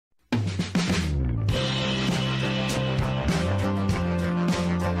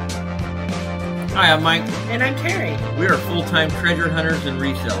Hi, I'm Mike. And I'm Carrie. We are full-time treasure hunters and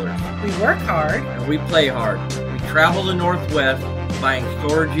resellers. We work hard. And we play hard. We travel the Northwest buying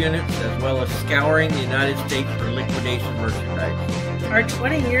storage units as well as scouring the United States for liquidation merchandise. Our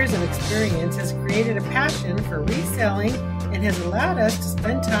 20 years of experience has created a passion for reselling and has allowed us to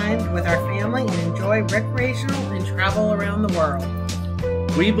spend time with our family and enjoy recreational and travel around the world.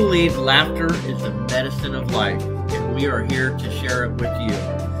 We believe laughter is the medicine of life, and we are here to share it with you.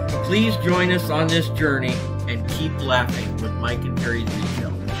 Please join us on this journey and keep laughing with Mike and Terry's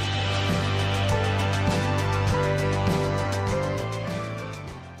Retail.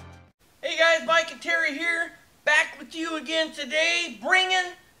 Hey guys, Mike and Terry here, back with you again today,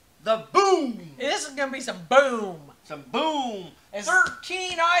 bringing the boom. This is going to be some boom. Some boom.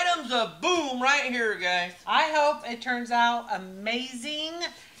 13 items of boom right here, guys. I hope it turns out amazing.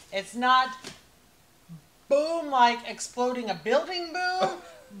 It's not boom like exploding a building boom,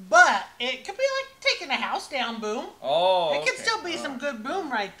 but it could be like taking a house down boom. Oh, it could still be some good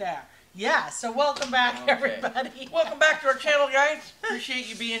boom right there. Yeah, so welcome back, everybody. Welcome back to our channel, guys. Appreciate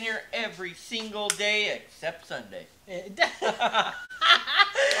you being here every single day except Sunday. If you're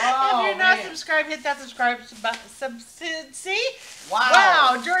not subscribed, hit that subscribe button. See?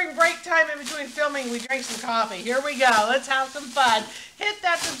 Wow. During break time in between filming, we drank some coffee. Here we go. Let's have some fun. Hit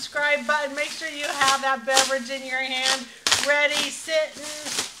that subscribe button. Make sure you have that beverage in your hand. Ready, sitting,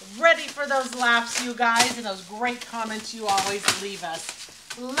 ready for those laughs, you guys, and those great comments you always leave us.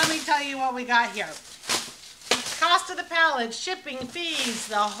 Let me tell you what we got here. Cost of the pallet, shipping, fees,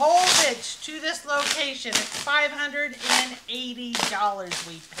 the whole bitch to this location. It's $580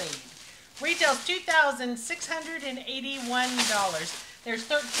 we paid. Retail's $2,681. There's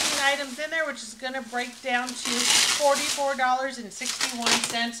 13 items in there, which is going to break down to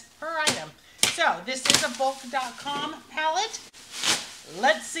 $44.61 per item. So this is a bulk.com pallet.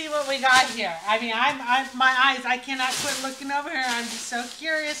 Let's see what we got here. I mean, my eyes, I cannot quit looking over here. I'm just so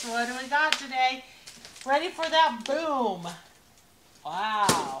curious. What do we got today? Ready for that boom.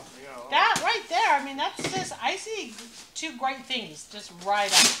 Wow. Yeah. That right there, I mean, that's just, I see two great things just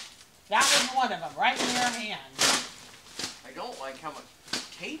right up. That was one of them, right in your hand. I don't like how much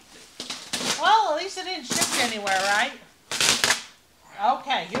tape it is. Well, at least it didn't ship anywhere, right?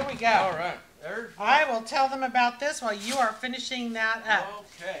 Okay, here we go. All right. I will tell them about this while you are finishing that up.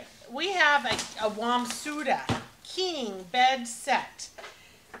 Okay. We have a Wamsuda King bed set.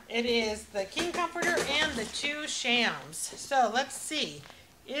 It is the King Comforter and the two shams. So let's see.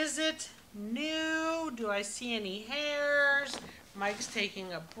 Is it new? Do I see any hairs? Mike's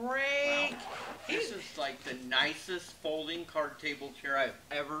taking a break. This is like the nicest folding card table chair I've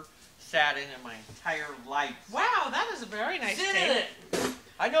ever sat in my entire life. Wow, that is a very nice Sit table. in it.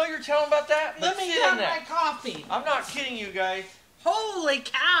 I know you're telling about that, but Let me have my coffee. I'm not kidding you guys. Holy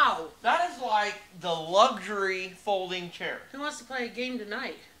cow. That is like the luxury folding chair. Who wants to play a game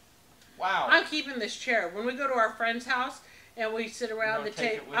tonight? Wow. I'm keeping this chair. When we go to our friend's house and we sit around the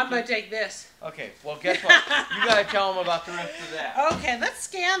table, I'm going to take this. Okay, well guess what? You got to tell them about the rest of that. Okay, let's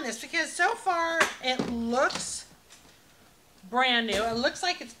scan this because so far it looks brand new. It looks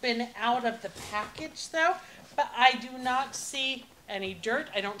like it's been out of the package though, but I do not see any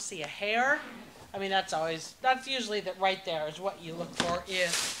dirt. I don't see a hair. I mean, that's usually that right there is what you look for,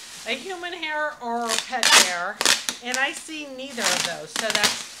 is a human hair or a pet hair, and I see neither of those, so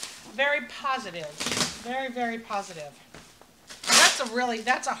that's very positive. Very, very positive.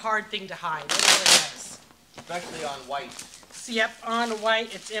 That's a hard thing to hide. It really is. Especially on white. Yep, on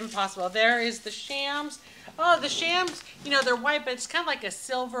white, it's impossible. There is the shams. Oh, the shams, you know, they're white, but it's kind of like a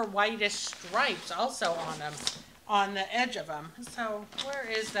silver whitish stripes also on them, on the edge of them. So where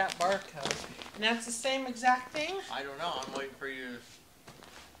is that barcode? And that's the same exact thing? I don't know. I'm waiting for you to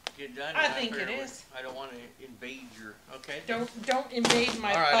get done. I think it is. I don't want to invade your, okay. Don't invade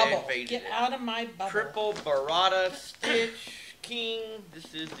my bubble. Get out of my bubble. Triple Barada Stitch King.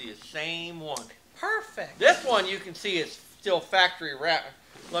 This is the same one. Perfect. This one you can see is still factory wrapped.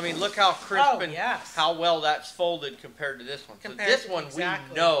 I mean, look how crisp and how well that's folded compared to this one. So this one we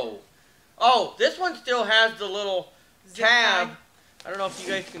know. Oh, this one still has the little tab. I don't know if you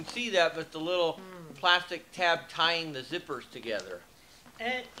guys can see that, but the little plastic tab tying the zippers together.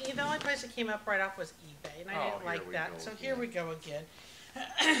 And the only place it came up right off was eBay, and I didn't like that. So here we go again.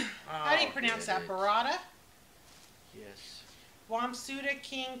 How do you pronounce that? Barada? Yes. Wamsuda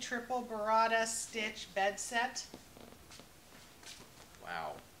King Triple Barada Stitch Bed Set.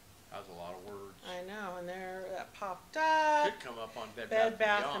 Wow. That was a lot of words. I know, and there that popped up. Should come up on Bed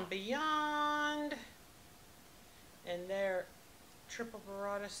Bath and Beyond. And there, Triple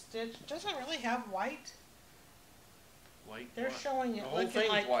Barada Stitch. Doesn't really have white. White? They're showing it the whole looking thing's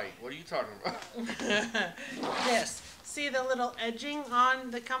like white. What are you talking about? this. See the little edging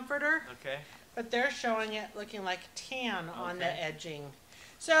on the comforter? Okay. But they're showing it looking like tan on the edging.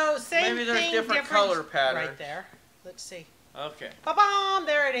 So same Maybe there's thing, different color pattern. Right there. Let's see. Okay. Ba-bam!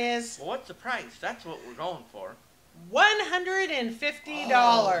 There it is. Well, what's the price? That's what we're going for. $150.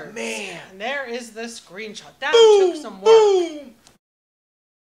 Oh, man. And there is the screenshot. That Boom, took some work. Boom.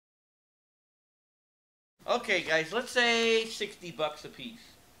 Okay, guys, let's say 60 bucks a piece.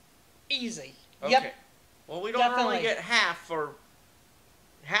 Easy. Okay. Yep. Well, we don't normally get half for...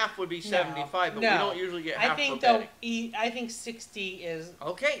 Half would be 75, but we don't usually get half for bedding. I think 60 is...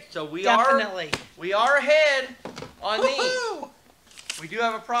 Okay, so we definitely. We are ahead on these. We do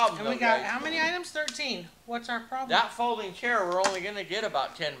have a problem, and though, we got, guys. how many items? 13. What's our problem? That folding chair, we're only going to get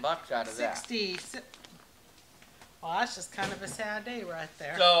about 10 bucks out of 60. Well, that's just kind of a sad day right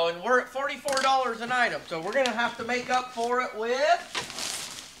there. So, and we're at $44 an item, so we're going to have to make up for it with...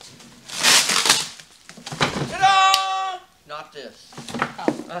 Ta-da! Not this.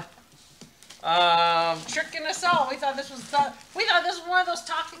 Tricking us all. We thought this was one of those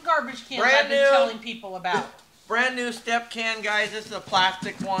talking garbage cans I've been telling people about. Brand new step can, guys. This is a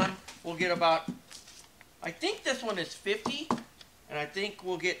plastic one. We'll get about, I think this one is 50, and I think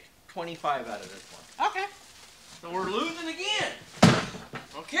we'll get 25 out of this one. Okay. So we're losing again.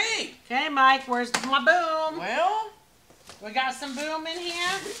 Okay. Okay, Mike, where's my boom? Well, we got some boom in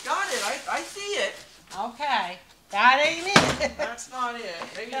here? We got it. I see it. Okay. That ain't it. That's not it.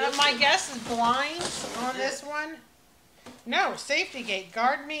 Maybe my guess is blinds on this one. No, safety gate.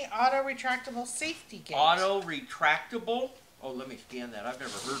 Guard me auto retractable safety gate. Auto retractable? Oh, let me scan that. I've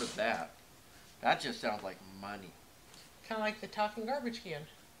never heard of that. That just sounds like money. Kind of like the talking garbage can.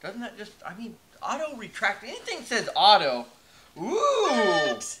 Doesn't that just, I mean, auto retract, anything says auto. Ooh.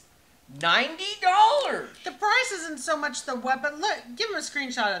 What? $90. The price isn't so much the weapon. Look, give him a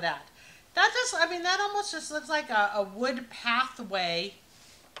screenshot of that. That just, I mean, that almost just looks like a wood pathway.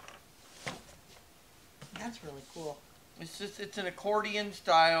 That's really cool. It's an accordion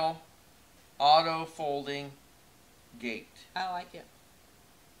style auto folding gate. I like it.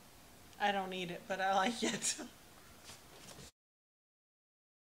 I don't need it, but I like it.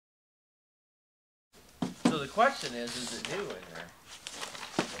 So the question is it new in there?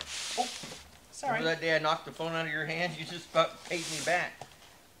 Oh, sorry. Remember that day I knocked the phone out of your hand? You just about paid me back.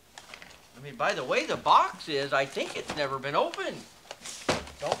 I mean, by the way the box is, I think it's never been opened.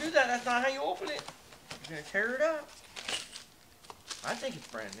 Don't do that. That's not how you open it. You're going to tear it up. I think it's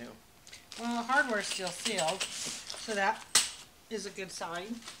brand new. Well, the hardware's still sealed, so that is a good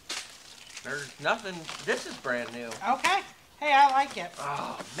sign. There's nothing. This is brand new. Okay. Hey, I like it.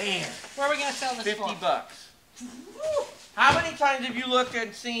 Oh, man. Where are we going to sell this 50 for? 50 bucks. Woo. How many times have you looked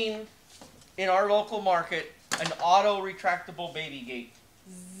and seen in our local market an auto retractable baby gate?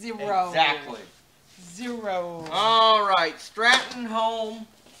 0. Exactly. 0. All right. Stratton Home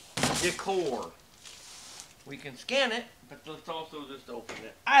Decor. We can scan it, but let's also just open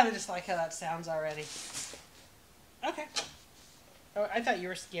it. I just like how that sounds already. Okay. Oh, I thought you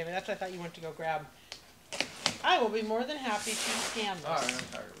were scanning. That's what I thought you went to go grab. I will be more than happy to scan this. All right, I'm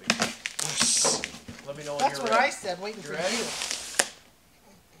tired of waiting. Let me know when That's you're what ready. I said, waiting for ready? you.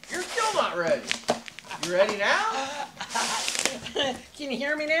 You're still not ready. You ready now? Can you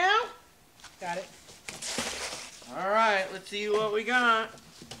hear me now? Got it. All right, let's see what we got.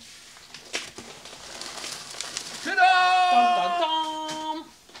 Ta-da! Dum, dum, dum.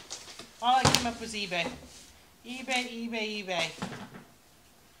 All I came up was eBay. eBay.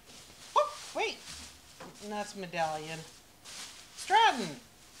 Oh, wait. And that's medallion. Stratton.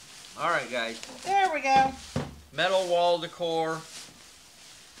 All right, guys. There we go. Metal wall decor.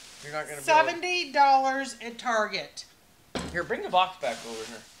 You're not gonna $70 at Target. Here, bring the box back over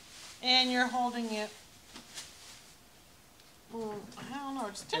here. And you're holding it. I don't know.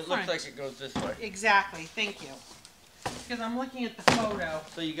 It's different. It looks like it goes this way. Exactly. Thank you. Because I'm looking at the photo.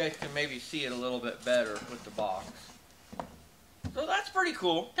 So you guys can maybe see it a little bit better with the box. So that's pretty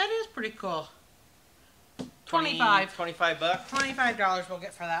cool. That is pretty cool. 25 bucks? $25 we'll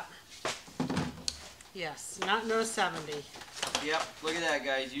get for that. Yes, not no 70. Yep, look at that,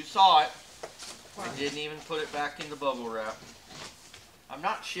 guys. You saw it. I didn't even put it back in the bubble wrap. I'm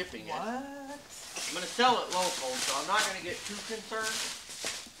not shipping it. What? I'm going to sell it local, so I'm not going to get too concerned.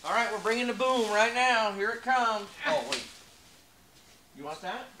 All right, we're bringing the boom right now. Here it comes. Oh, wait. You want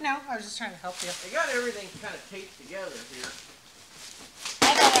that? No, I was just trying to help you. I got everything kind of taped together here.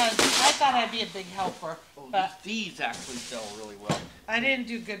 I thought I'd be a big helper. Oh, but these actually sell really well. I didn't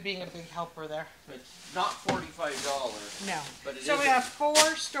do good being a big helper there. It's not $45. No. But it so is we have 4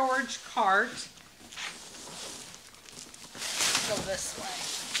 storage carts. go this way.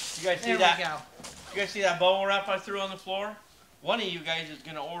 You guys see that? You guys see that bubble wrap I threw on the floor? One of you guys is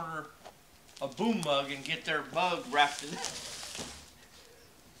going to order a boom mug and get their mug wrapped in it.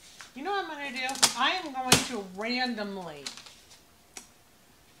 You know what I'm going to do? I am going to randomly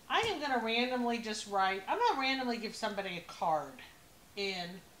just write, I'm going to randomly give somebody a card in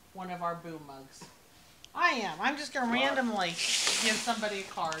one of our boom mugs. I am. I'm just going to randomly give somebody a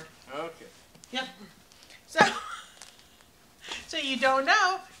card. Okay. Yep. So you don't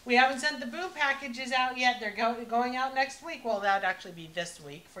know. We haven't sent the boom packages out yet. They're going out next week. Well, that would actually be this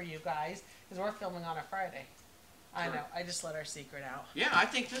week for you guys because we're filming on a Friday. I know. I just let our secret out. Yeah, I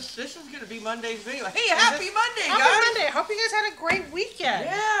think this is going to be Monday's video. Hey, happy Monday, guys! Happy Monday. I hope you guys had a great weekend.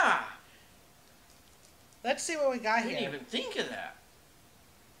 Yeah. Let's see what we got here. I didn't even think of that.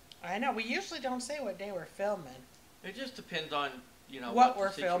 I know. We usually don't say what day we're filming. It just depends on, what we're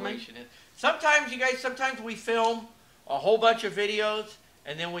filming. Is. Sometimes, you guys, we film a whole bunch of videos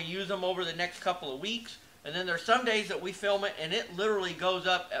and then we use them over the next couple of weeks. And then there's some days that we film it and it literally goes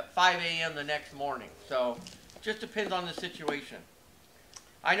up at 5 a.m. the next morning. So it just depends on the situation.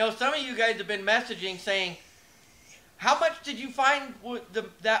 I know some of you guys have been messaging saying, how much did you find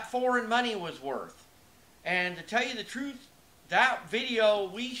that foreign money was worth? And to tell you the truth, that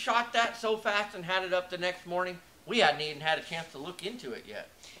video, we shot that so fast and had it up the next morning, we hadn't even had a chance to look into it yet.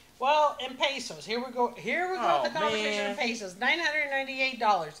 Well, in pesos, here we go with the conversation in pesos,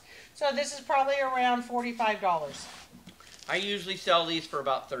 $998. So this is probably around $45. I usually sell these for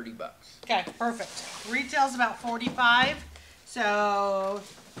about 30 bucks. Okay, perfect. Retail's about 45, so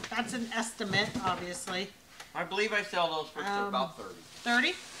that's an estimate, obviously. I believe I sell those for about 30.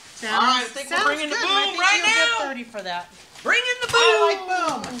 30? All right, I think we're bringing the boom right now. Get 30 for that. Bring in the boom. I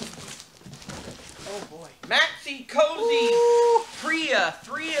like boom. Oh boy. Maxi Cozy Priya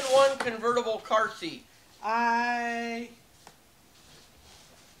 3-in-1 convertible car seat. Not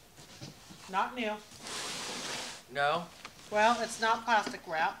new. No. Well, it's not plastic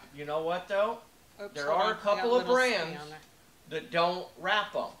wrap. You know what though? Oops, there are a couple of brands that don't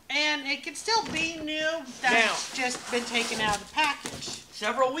wrap them. And it could still be new. That's just been taken out of the package.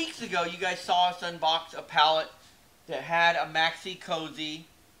 Several weeks ago, you guys saw us unbox a pallet that had a Maxi Cozy.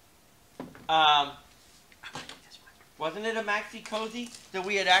 Wasn't it a Maxi Cozy that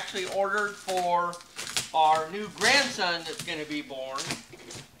we had actually ordered for our new grandson that's going to be born?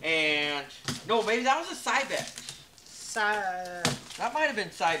 And no, maybe that was a Cybex. That might have been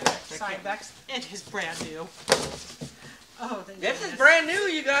Cybex. Cybex. It is brand new. Oh, this is brand new,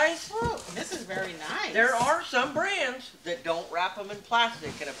 you guys. Ooh, this is very nice. There are some brands that don't wrap them in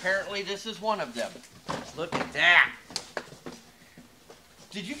plastic, and apparently this is one of them. Look at that.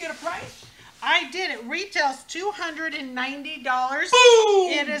 Did you get a price? I did. It retails $290.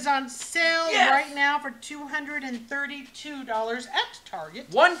 Boom! It is on sale right now for $232 at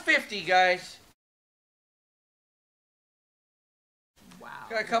Target. $150, guys. Wow.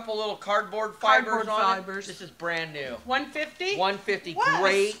 Got a couple little cardboard fibers on it. This is brand new. $150? $150. What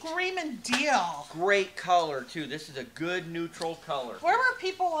great. A screaming deal. Great color, too. This is a good neutral color. Where were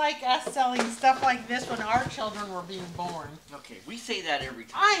people like us selling stuff like this when our children were being born? Okay, we say that every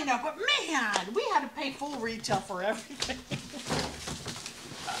time. I know, but man, we had to pay full retail for everything.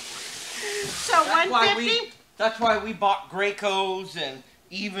 So $150? That's why we bought Graco's and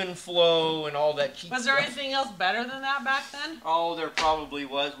Even Flow and all that cheap stuff. Was there anything else better than that back then? Oh, there probably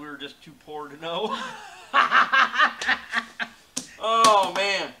was. We were just too poor to know. Oh,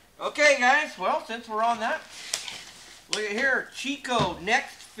 man. Okay, guys. Well, since we're on that, look at here. Chico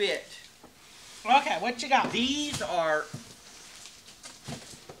Next Fit. Okay, what you got? These are...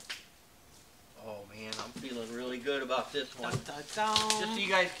 Oh, man. I'm feeling really good about this one. Dun, dun, dun. Just so you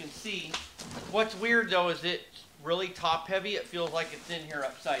guys can see. What's weird, though, is it's really top heavy. It feels like it's in here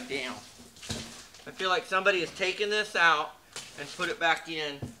upside down. I feel like somebody has taken this out and put it back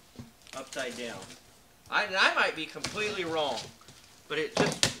in upside down. I might be completely wrong, but it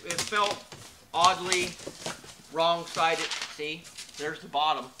felt oddly wrong-sided. See, there's the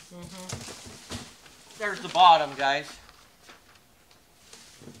bottom. There's the bottom, guys.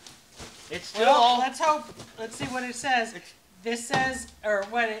 It's still. Well, let's hope. Let's see what it says. This says, or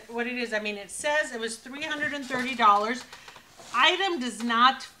what it is. I mean, it says it was $330. Item does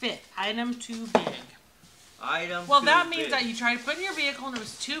not fit. Item too big. Item. Well, that means that you tried to put in your vehicle and it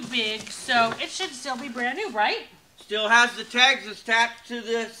was too big, so it should still be brand new, right? Still has the tags attached to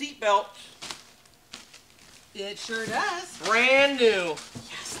the seat belts. It sure does. Brand new.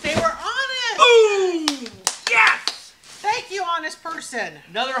 Yes, they were honest. Boom! Yes. Thank you, honest person.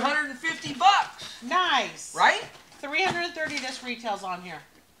 Another $150 bucks. Nice. Right? $330. This retails on here.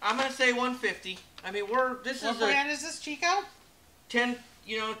 I'm gonna say $150. I mean, What brand is this, Chico? 10,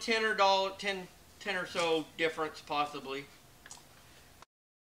 you know, 10 or so difference possibly.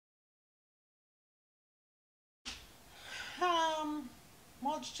 Well,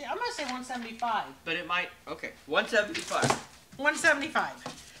 I'm gonna say 175. But it might. Okay, 175. 175.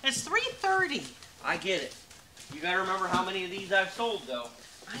 It's 330. I get it. You gotta remember how many of these I've sold, though.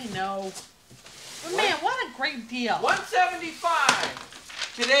 I know. But man, what a great deal.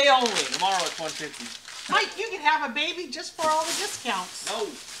 175. Today only. Tomorrow it's 150. Mike, you can have a baby just for all the discounts. No.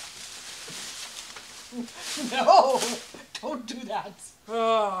 No. Don't do that.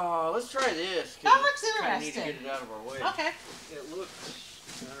 Oh, let's try this. That looks interesting. I need to get it out of our way. Okay. It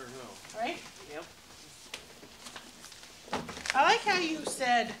looks, I don't know. Right? Yep. I like how you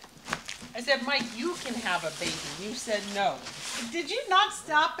said, I said, Mike, you can have a baby. You said no. Did you not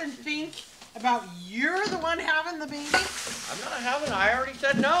stop and think about you're the one having the baby? I'm not having it. I already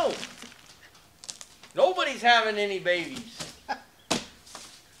said no. Nobody's having any babies.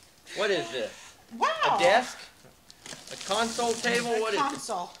 What is this? Wow. A desk? A console table? What is it?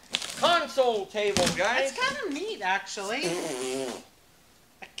 Console table, guys. It's kind of neat, actually.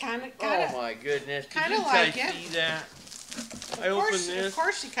 Oh my goodness! Did you like guys see that? I opened this. Of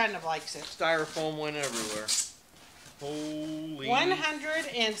course, she kind of likes it. Styrofoam went everywhere. Holy!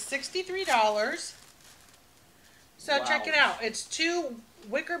 $163. So wow. Check it out. It's 2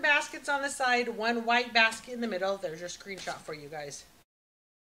 wicker baskets on the side, 1 white basket in the middle. There's your screenshot for you guys.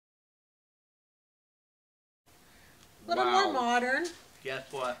 A little more modern.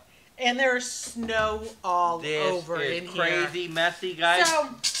 Guess what? And there's snow all over in here. This is crazy messy, guys. So,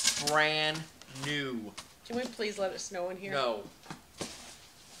 brand new. Can we please let it snow in here? No.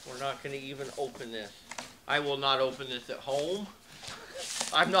 We're not going to even open this. I will not open this at home.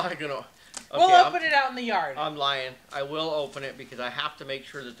 I'm not going to. Okay, we'll open it out in the yard. I'm lying. I will open it because I have to make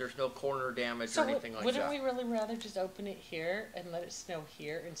sure that there's no corner damage or anything like that. Wouldn't we really rather just open it here and let it snow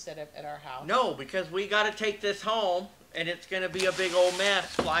here instead of at our house? No, because we got to take this home and it's going to be a big old mess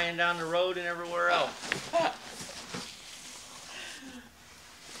flying down the road and everywhere else.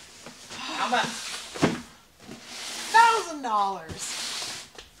 How much? $1,000.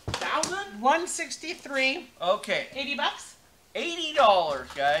 1,000? 163. Okay. 80 bucks?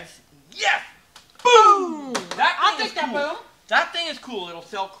 $80, guys. Yes! Boom! I'll take that boom. That thing is cool. It'll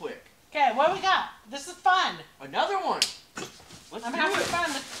sell quick. Okay, what do we got? This is fun. Another one. I'm having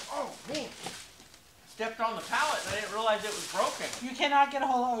fun. Oh, man. Stepped on the pallet and I didn't realize it was broken. You cannot get a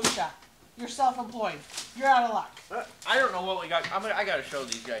hold of OSHA. You're self-employed. You're out of luck. I don't know what we got. I got to show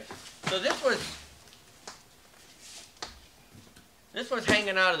these guys. So this was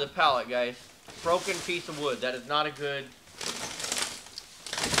hanging out of the pallet, guys. Broken piece of wood. That is not a good.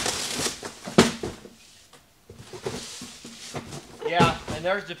 Yeah, and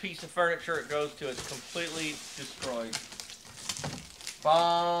there's the piece of furniture it goes to. It's completely destroyed.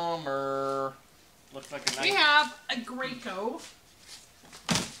 Bummer. Looks like a nice. We have a Graco.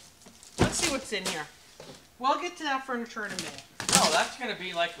 Let's see what's in here. We'll get to that furniture in a minute. Oh, that's going to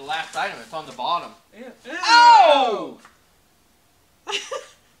be like the last item. It's on the bottom. Ew. Oh!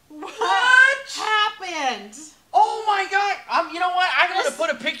 What happened? Oh my God! You know what? I'm going to put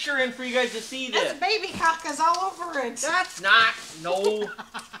a picture in for you guys to see this. There's baby cacas all over it. That's not. No.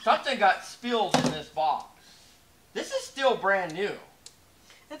 Something got spilled in this box. This is still brand new.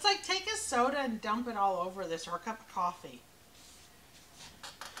 It's like take a soda and dump it all over this, or a cup of coffee.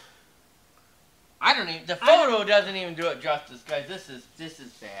 I don't even. The photo doesn't even do it justice, guys. This is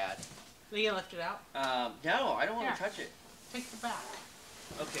bad. Are you gonna lift it out? No, I don't want to touch it. Take the back.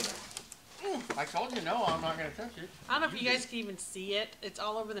 Okay. I told you no. I'm not gonna touch it. I don't know if you guys can even see it. It's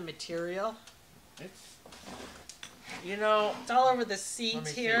all over the material. It's. You know. It's all over the seat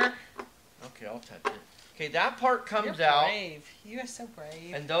here. Okay, I'll touch it. Okay, that part comes You're out. brave. You are so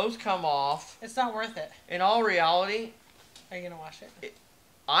brave. And those come off. It's not worth it. In all reality. Are you gonna wash it?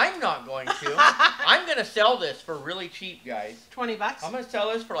 I'm not going to. I'm going to sell this for really cheap, guys. 20 bucks? I'm going to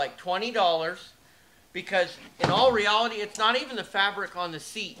sell this for like $20 because in all reality, it's not even the fabric on the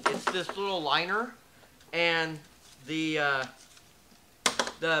seat. It's this little liner and the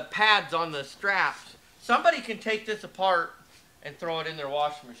pads on the straps. Somebody can take this apart and throw it in their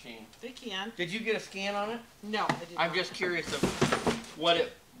washing machine. They can. Did you get a scan on it? No, I didn't. I'm just curious of what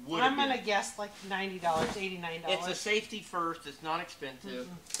it would have been. I'm going to guess like $90, $89. It's a safety first. It's not expensive.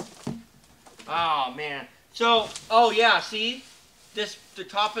 Oh, man. So, oh, yeah, see? The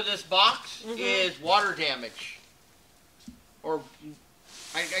top of this box is water damage. Or,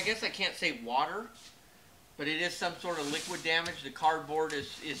 I guess I can't say water, but it is some sort of liquid damage. The cardboard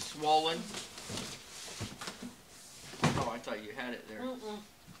is swollen. Oh, I thought you had it there.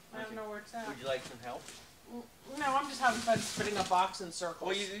 I don't know where it's at. Would you like some help? No, I'm just having fun spinning a box in circles.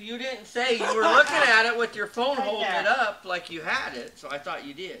 Well, you didn't say. You were looking at it with your phone holding it up like you had it, so I thought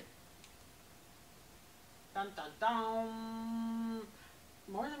you did. Dun, dun, dun.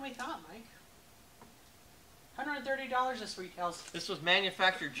 More than we thought, Mike. $130 this retails. This was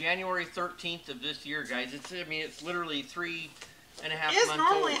manufactured January 13th of this year, guys. I mean, it's literally 3.5 months old. It's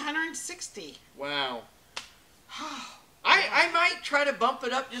normally $160. Wow. I might try to bump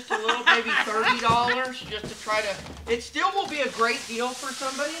it up just a little, maybe $30, just to try to. It still will be a great deal for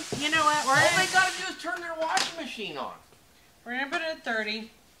somebody. You know what? All they gotta do is turn their washing machine on. We're gonna put it at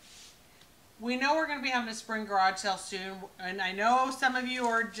 30. We know we're gonna be having a spring garage sale soon, and I know some of you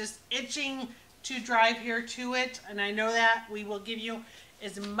are just itching to drive here to it, and I know that we will give you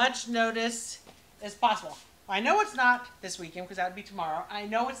as much notice as possible. I know it's not this weekend because that would be tomorrow. I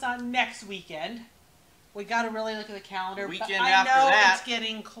know it's not next weekend. We got to really look at the calendar. Weekend but after I know that, it's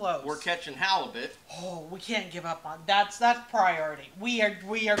getting close. We're catching halibut. Oh, we can't give up on that's priority. We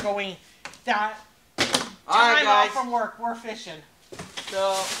are going that time off from work. We're fishing.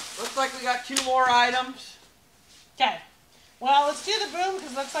 So looks like we got 2 more items. Okay. Well, let's do the boom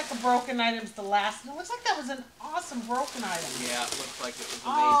because it looks like a broken item's the last. And it looks like that was an awesome broken item. Yeah, it looks like it was amazing.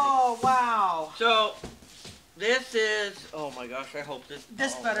 Oh wow. So. This is, oh my gosh, I hope this.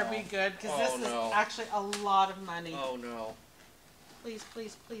 This better be good because this is actually a lot of money. Oh no. Please,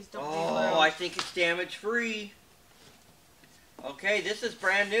 please, please don't be Oh, I think it's damage free. Okay, this is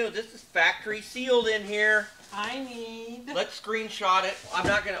brand new. This is factory sealed in here. Let's screenshot it. I'm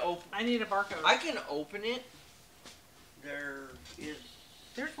not going to open. I need a barcode. I can open it.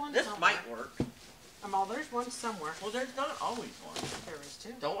 There's one this somewhere. might work. There's one somewhere. Well, there's not always one. There is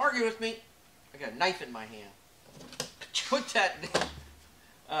too. Don't argue with me. I got a knife in my hand. Put that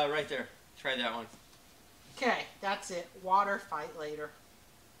right there. Try that one. Okay, that's it. Water fight later.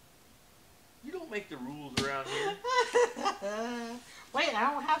 You don't make the rules around here. Wait,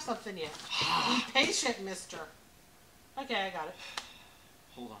 I don't have something yet. Be patient, mister. Okay, I got it.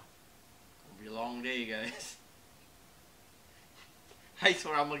 Hold on. It'll be a long day, guys. I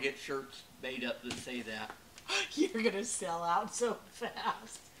swear I'm going to get shirts made up that say that. You're going to sell out so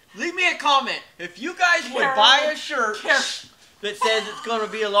fast. Leave me a comment. If you guys would buy a shirt that says it's going to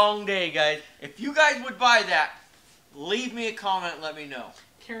be a long day, guys, if you guys would buy that, leave me a comment and let me know.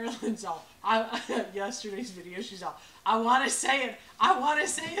 Carolyn's all, yesterday's video, she's all, I want to say it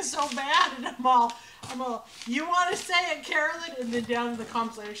so bad, and I'm all, you want to say it, Carolyn? And then down in the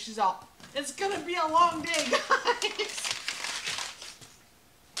comments later, she's all, it's going to be a long day, guys.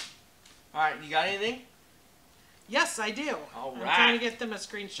 All right, you got anything? Yes, I do. All right. I'm trying to get them a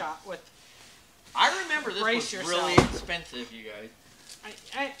screenshot with. I remember this was really expensive, you guys.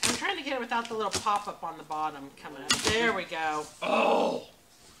 I'm trying to get it without the little pop-up on the bottom coming up. There we go. Oh!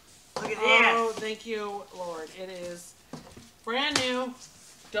 Look at this. Oh, thank you, Lord. It is brand new.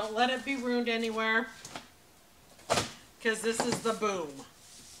 Don't let it be ruined anywhere. Because this is the boom.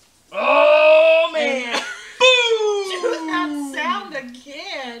 Oh, man! Boom! Do that sound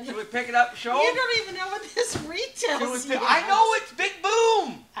again. Should we pick it up and show them? You don't even know what this retails yet. I know it's Big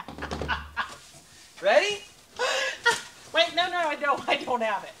Boom! Ready? Wait, no, I don't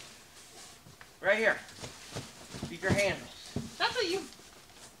have it. Right here. Keep your handles. That's what you...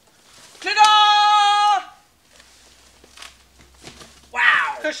 Ta-da!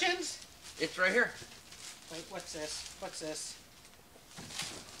 Wow! Cushions? It's right here. Wait, what's this? What's this?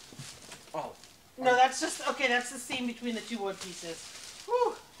 Oh. No, that's just... Okay, that's the seam between the 2 wood pieces.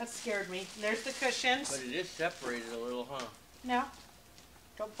 Whew, that scared me. There's the cushions. But it is separated a little, huh? No.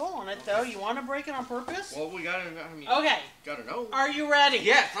 Don't pull on it, though. You want to break it on purpose? Well, we gotta... Okay. Gotta know. Are you ready?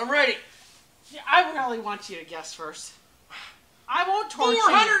 Yes, I'm ready. Yeah, I really want you to guess first. I won't torture you.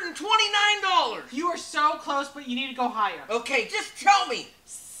 $429. You are so close, but you need to go higher. Okay, just tell me.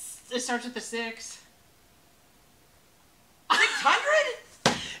 It starts with the 6. 600?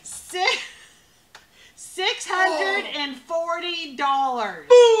 $640.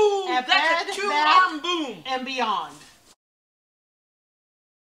 Boom! At That's a 2-arm boom. And beyond.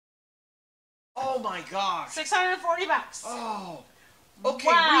 Oh my gosh. $640. Oh. Okay,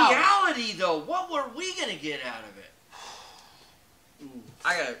 wow. Reality though. What were we gonna get out of it? Ooh,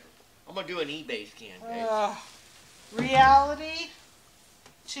 I'm gonna do an eBay scan, guys. Reality,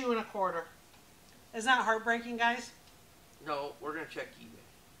 $2.25. Isn't that heartbreaking, guys? No, we're gonna check eBay.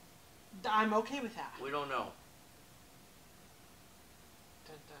 I'm okay with that. We don't know.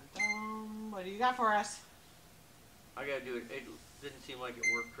 Dun, dun, dun. What do you got for us? I gotta do it. It didn't seem like it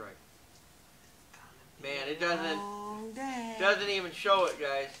worked right. Man, it doesn't even show it,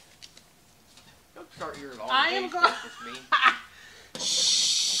 guys. Don't start your long I am going.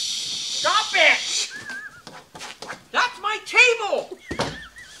 Stop it!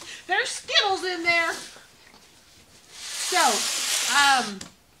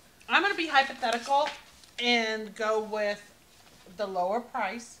 I'm going to be hypothetical and go with the lower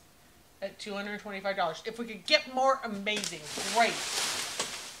price at $225. If we could get more, amazing, great.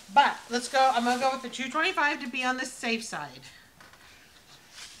 But let's go. I'm going to go with the $225 to be on the safe side.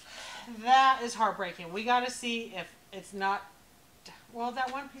 That is heartbreaking. We got to see if it's not. Well,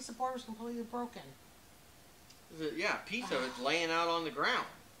 that one piece of board was completely broken. Yeah, a piece of it's laying out on the ground.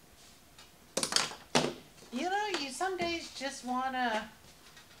 You know, you some days just want to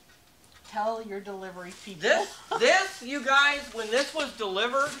tell your delivery people. This, you guys, when this was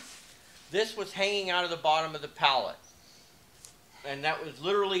delivered, this was hanging out of the bottom of the pallet. And that was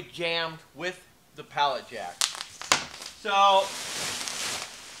literally jammed with the pallet jack. So,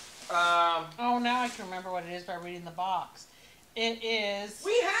 oh, now I can remember what it is by reading the box. It is...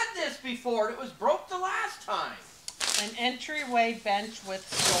 We had this before. It was broke the last time. An entryway bench with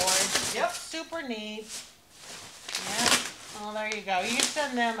storage. Yep. It's super neat. Yeah. Oh, there you go. You can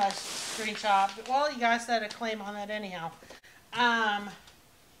send them a screenshot. Well, you guys set a claim on that anyhow.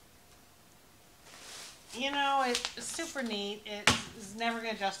 You know, it's super neat. It's never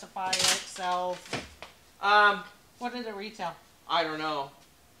going to justify itself. What did it retail? I don't know.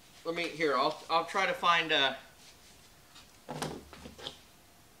 Let me, here, I'll try to find a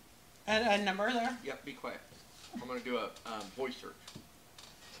number there? Yep, be quiet. I'm going to do a voice search.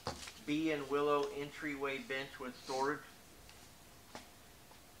 B and Willow entryway bench with storage.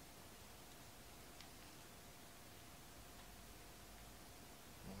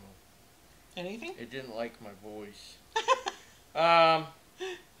 Anything? It didn't like my voice.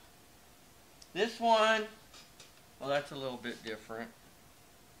 This one, well, that's a little bit different.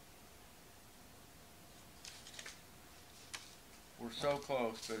 We're so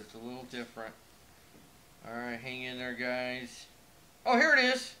close, but it's a little different. Alright, hang in there, guys. Oh, here it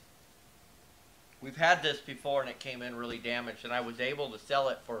is. We've had this before, and it came in really damaged, and I was able to sell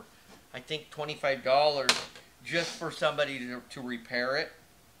it for, I think, $25 just for somebody to repair it.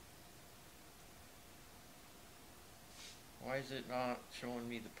 Why is it not showing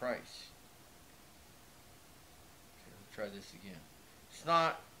me the price? Okay, let's try this again. It's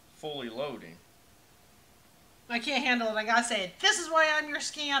not fully loading. I can't handle it. I gotta say it. This is why I'm your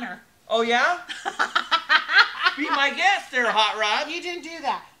scanner. Oh, yeah? Be my guest there, Hot Rod. You didn't do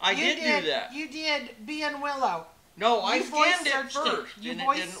that. I did do that. You did B and Willow. No, I scanned it first, and it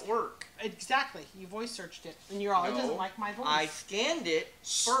didn't work. Exactly. You voice searched it, and you're all, it doesn't like my voice. I scanned it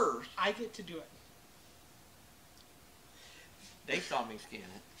first. I get to do it. They saw me scan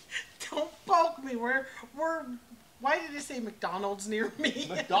it. Don't poke me. Why did it say McDonald's near me?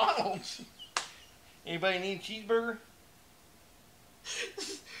 McDonald's? Anybody need a cheeseburger?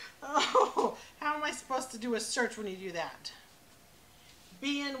 Oh, how am I supposed to do a search when you do that?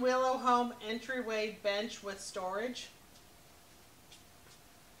 B and Willow Home entryway bench with storage.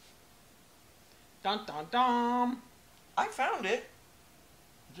 Dun dun dun. I found it.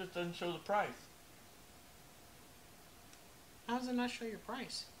 It just doesn't show the price. How does it not show your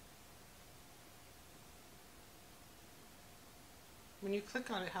price? When you click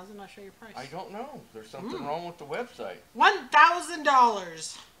on it, how does it not show your price? I don't know. There's something wrong with the website.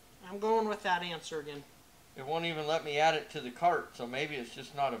 $1,000. I'm going with that answer again. It won't even let me add it to the cart, so maybe it's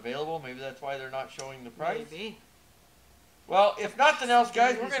just not available. Maybe that's why they're not showing the price. Maybe. Well, if nothing else,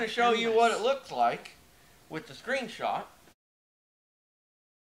 guys, we're going to show you what it looks like with the screenshot.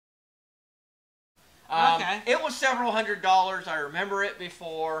 Okay. It was several $100s. I remember it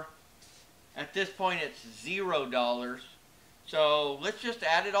before. At this point, it's $0. So let's just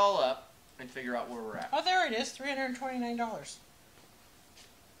add it all up and figure out where we're at. Oh, there it is, $329.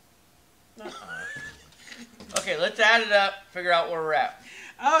 Okay, let's add it up, figure out where we're at.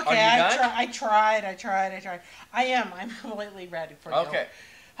 Okay, I tried. I am. I'm completely ready for you. Okay.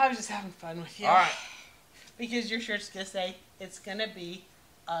 I was just having fun with you. All right. Because your shirt's going to say, it's going to be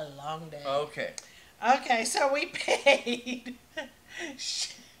a long day. Okay. Okay, so we paid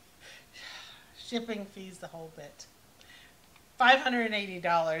shipping fees the whole bit.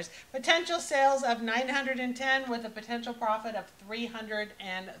 $580. Potential sales of $910 with a potential profit of $330.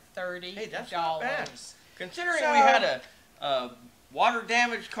 Hey, that's not bad. Considering we had a water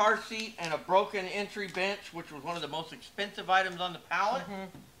damaged car seat and a broken entry bench, which was one of the most expensive items on the pallet,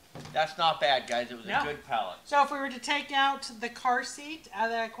 that's not bad, guys. It was a good pallet. So if we were to take out the car seat out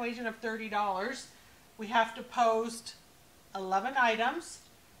of the equation of $30, we have to post 11 items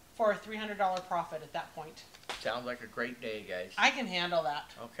for a $300 profit at that point. Sounds like a great day, guys. I can handle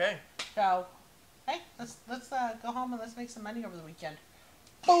that. Okay. So, hey, let's go home and let's make some money over the weekend.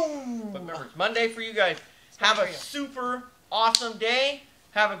 Boom! But remember, it's Monday for you guys. Have a super awesome day.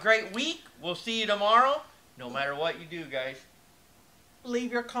 Have a great week. We'll see you tomorrow. No matter what you do, guys.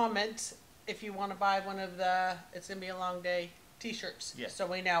 leave your comments if you want to buy one of the It's Gonna Be a Long Day t-shirts. Yes. So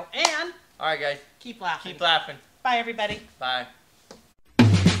we know. And all right, guys. Keep laughing. Keep laughing. Bye, everybody. Bye.